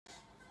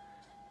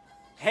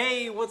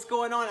Hey, what's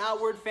going on,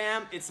 Outward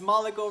fam? It's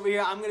Malik over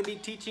here. I'm going to be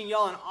teaching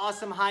y'all an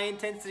awesome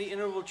high-intensity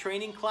interval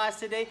training class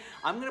today.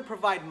 I'm going to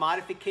provide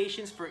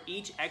modifications for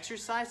each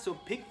exercise, so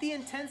pick the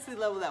intensity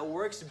level that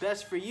works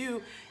best for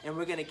you, and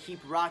we're going to keep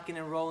rocking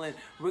and rolling.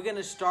 We're going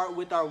to start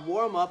with our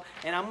warm-up,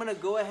 and I'm going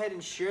to go ahead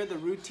and share the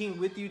routine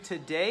with you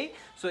today.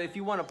 So if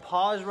you want to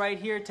pause right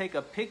here, take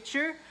a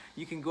picture,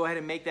 you can go ahead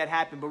and make that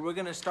happen. But we're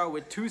going to start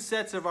with 2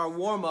 sets of our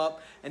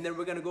warm-up, and then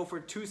we're going to go for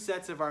 2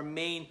 sets of our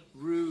main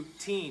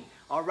routine.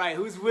 All right,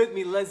 who's with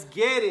me? Let's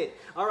get it.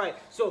 All right,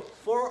 so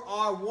for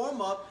our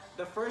warm-up,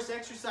 the first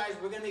exercise,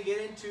 we're going to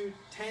get into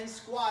 10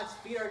 squats.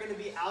 Feet are going to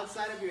be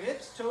outside of your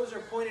hips. Toes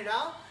are pointed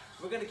out.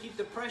 We're going to keep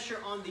the pressure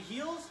on the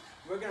heels.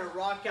 We're going to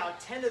rock out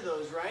 10 of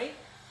those, right?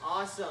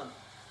 Awesome.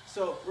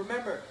 So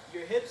remember,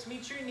 your hips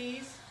meet your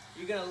knees.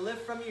 You're going to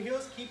lift from your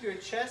heels. Keep your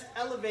chest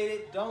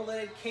elevated. Don't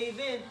let it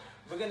cave in.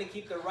 We're going to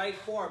keep the right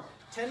form.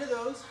 10 of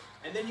those,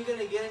 and then you're going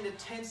to get into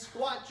 10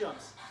 squat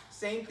jumps.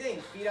 Same thing,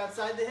 feet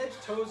outside the hips,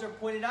 toes are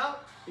pointed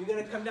out. You're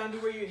going to come down to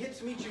where your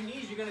hips meet your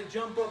knees. You're going to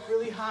jump up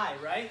really high,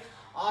 right?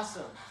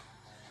 Awesome.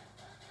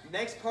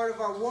 Next part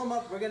of our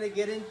warm-up, we're going to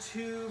get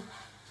into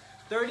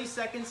 30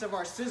 seconds of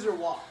our scissor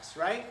walks,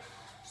 right?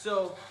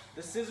 So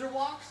the scissor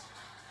walks,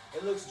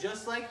 it looks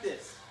just like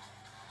this.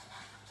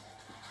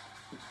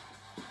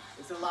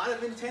 It's a lot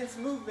of intense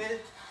movement.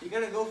 You're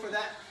going to go for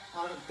that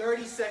on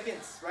 30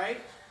 seconds, right?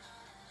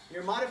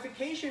 Your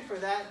modification for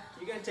that,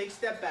 you're going to take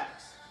step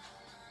backs.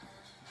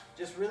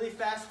 Just really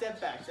fast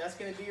step backs. That's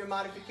going to be your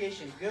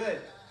modification.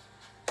 Good.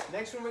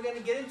 Next one we're going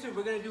to get into,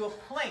 we're going to do a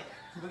plank.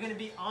 We're going to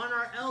be on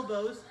our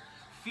elbows.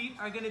 Feet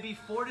are going to be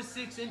 4 to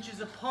 6 inches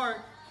apart.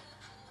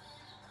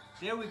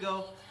 There we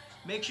go.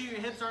 Make sure your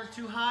hips aren't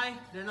too high.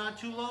 They're not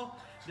too low.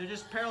 They're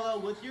just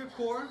parallel with your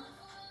core.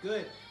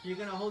 Good. You're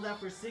going to hold that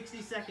for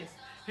 60 seconds.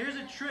 Here's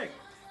a trick.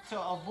 To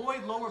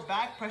avoid lower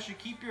back pressure,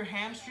 keep your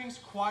hamstrings,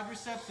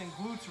 quadriceps, and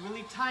glutes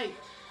really tight.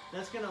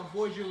 That's going to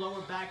avoid your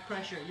lower back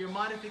pressure. Your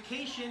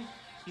modification,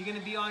 you're going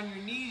to be on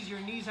your knees. Your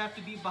knees have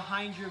to be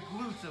behind your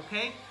glutes,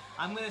 okay?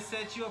 I'm going to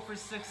set you up for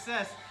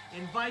success.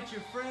 Invite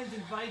your friends,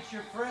 invite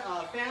your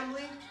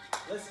family.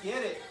 Let's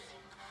get it.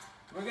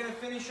 We're going to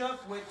finish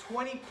up with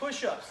 20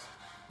 push-ups.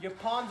 Your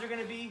palms are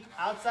going to be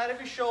outside of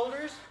your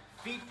shoulders,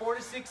 feet 4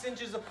 to 6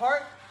 inches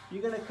apart.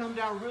 You're going to come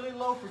down really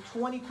low for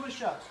 20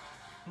 push-ups.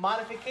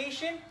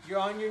 Modification, you're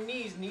on your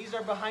knees. Knees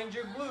are behind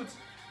your glutes.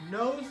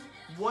 Nose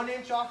 1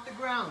 inch off the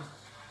ground.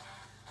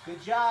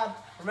 Good job.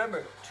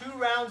 Remember, 2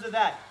 rounds of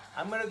that.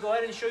 I'm going to go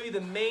ahead and show you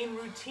the main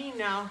routine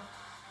now.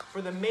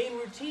 For the main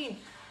routine,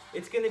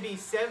 it's going to be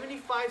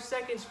 75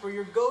 seconds for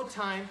your go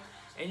time,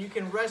 and you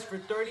can rest for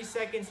 30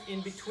 seconds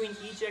in between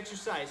each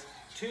exercise.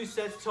 2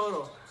 sets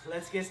total.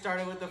 Let's get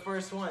started with the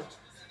first one.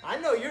 I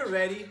know you're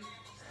ready.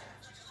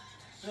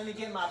 Let me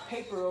get my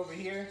paper over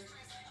here.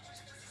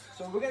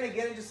 So we're going to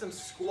get into some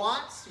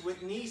squats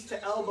with knees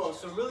to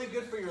elbows. So really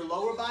good for your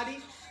lower body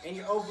and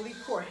your oblique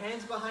core.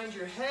 Hands behind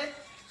your head.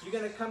 You're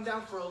going to come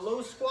down for a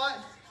low squat.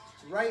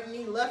 Right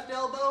knee, left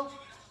elbow.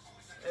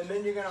 And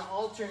then you're going to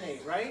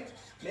alternate, right?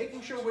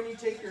 Making sure when you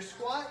take your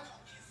squat,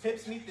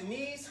 hips meet the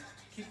knees.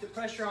 Keep the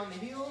pressure on the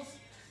heels.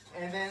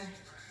 And then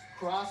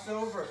cross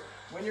over.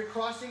 When you're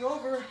crossing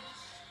over,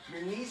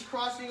 your knees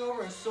crossing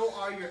over, and so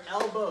are your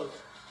elbows.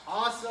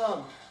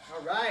 Awesome.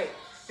 All right.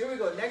 Here we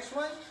go. Next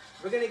one.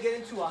 We're going to get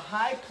into a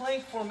high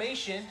plank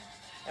formation,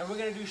 and we're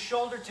going to do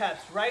shoulder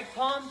taps. Right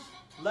palm,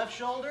 left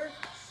shoulder,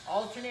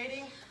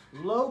 alternating,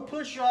 low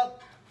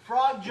push-up,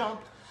 frog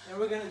jump, and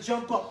we're going to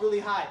jump up really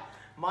high.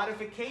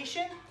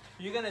 Modification,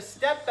 you're going to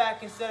step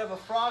back instead of a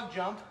frog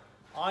jump,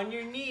 on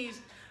your knees,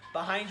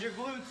 behind your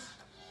glutes,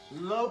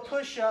 low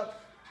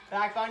push-up,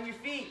 back on your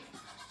feet,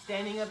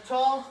 standing up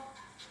tall,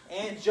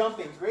 and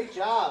jumping. Great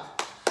job.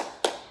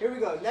 Here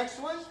we go. Next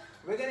one,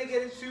 we're going to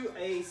get into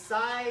a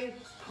side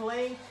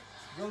plank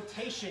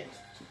rotation.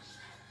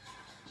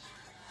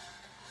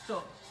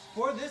 So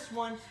for this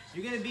one,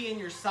 you're going to be in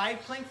your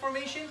side plank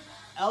formation,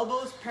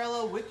 elbows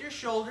parallel with your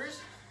shoulders.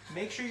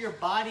 Make sure your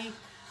body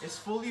is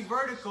fully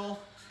vertical.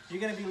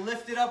 You're going to be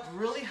lifted up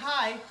really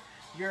high.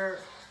 Your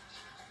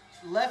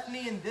left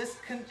knee in this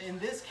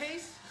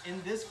case,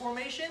 in this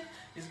formation,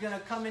 is going to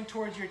come in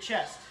towards your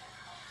chest.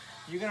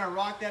 You're going to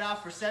rock that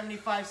out for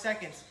 75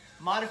 seconds.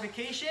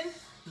 Modification,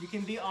 you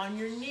can be on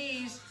your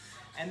knees,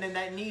 and then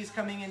that knee is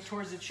coming in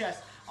towards the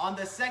chest. On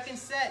the second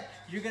set,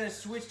 you're going to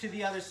switch to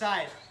the other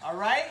side. All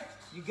right?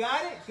 You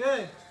got it?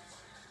 Good.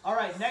 All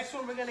right, next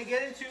one we're going to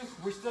get into,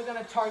 we're still going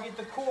to target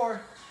the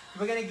core.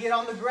 We're going to get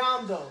on the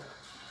ground, though.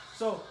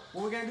 So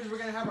what we're going to do is we're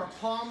going to have our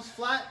palms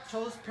flat,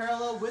 toes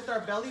parallel with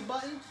our belly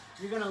button.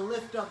 You're going to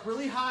lift up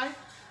really high,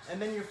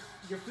 and then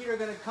your feet are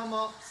going to come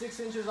up 6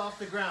 inches off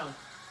the ground.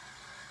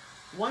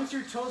 Once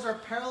your toes are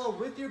parallel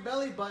with your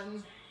belly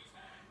button,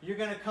 you're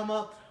going to come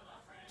up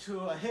to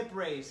a hip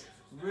raise.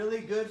 Really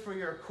good for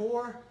your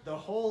core, the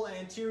whole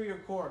anterior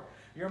core.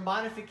 Your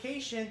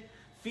modification,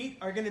 feet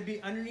are going to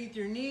be underneath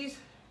your knees.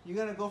 You're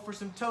going to go for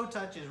some toe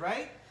touches,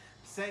 right?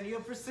 Setting you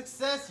up for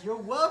success. You're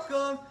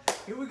welcome.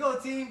 Here we go,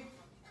 team.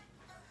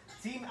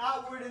 Team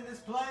Outward in this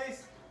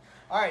place.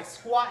 All right,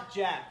 squat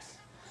jacks.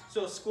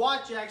 So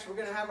squat jacks, we're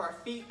gonna have our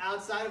feet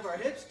outside of our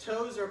hips,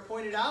 toes are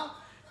pointed out.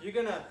 You're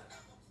gonna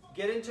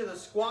get into the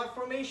squat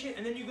formation,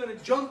 and then you're gonna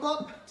jump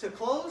up to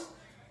close,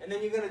 and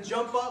then you're gonna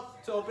jump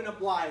up to open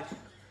up wide.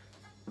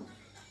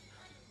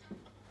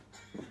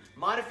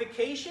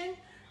 Modification,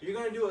 you're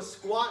gonna do a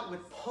squat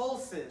with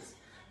pulses.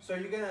 So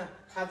you're gonna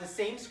have the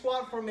same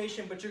squat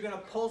formation, but you're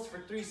gonna pulse for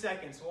 3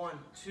 seconds. 1,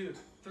 2,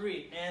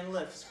 3, and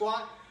lift.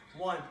 Squat,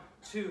 1,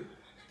 2,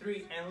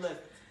 3, and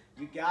lift.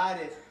 You got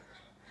it.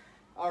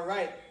 All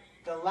right,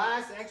 the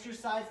last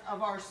exercise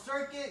of our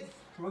circuit,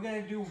 we're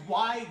gonna do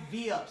wide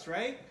V-ups,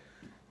 right?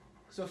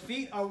 So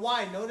feet are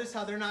wide. Notice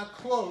how they're not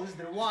closed,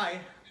 they're wide.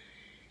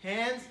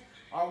 Hands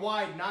are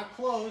wide, not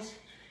closed.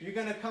 You're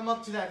gonna come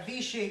up to that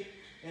V shape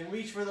and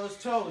reach for those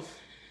toes.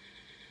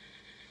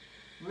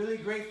 Really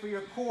great for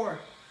your core.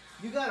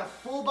 You got a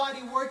full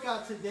body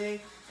workout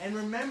today, and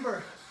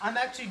remember, I'm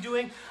actually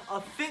doing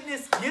a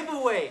fitness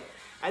giveaway.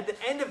 At the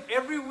end of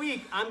every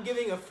week, I'm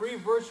giving a free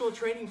virtual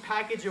training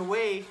package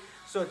away.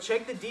 So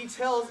check the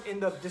details in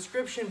the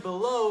description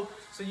below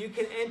so you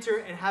can enter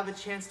and have a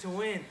chance to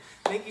win.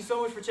 Thank you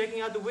so much for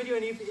checking out the video,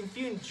 and if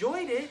you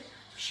enjoyed it,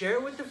 share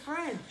it with a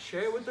friend,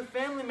 share it with a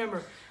family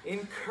member.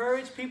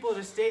 Encourage people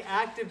to stay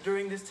active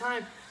during this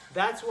time.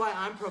 That's why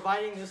I'm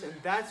providing this, and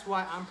that's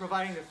why I'm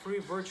providing the free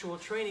virtual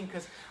training,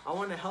 because I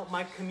want to help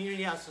my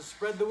community out. So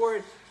spread the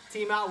word.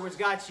 Team Outwards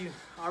got you.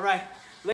 All right.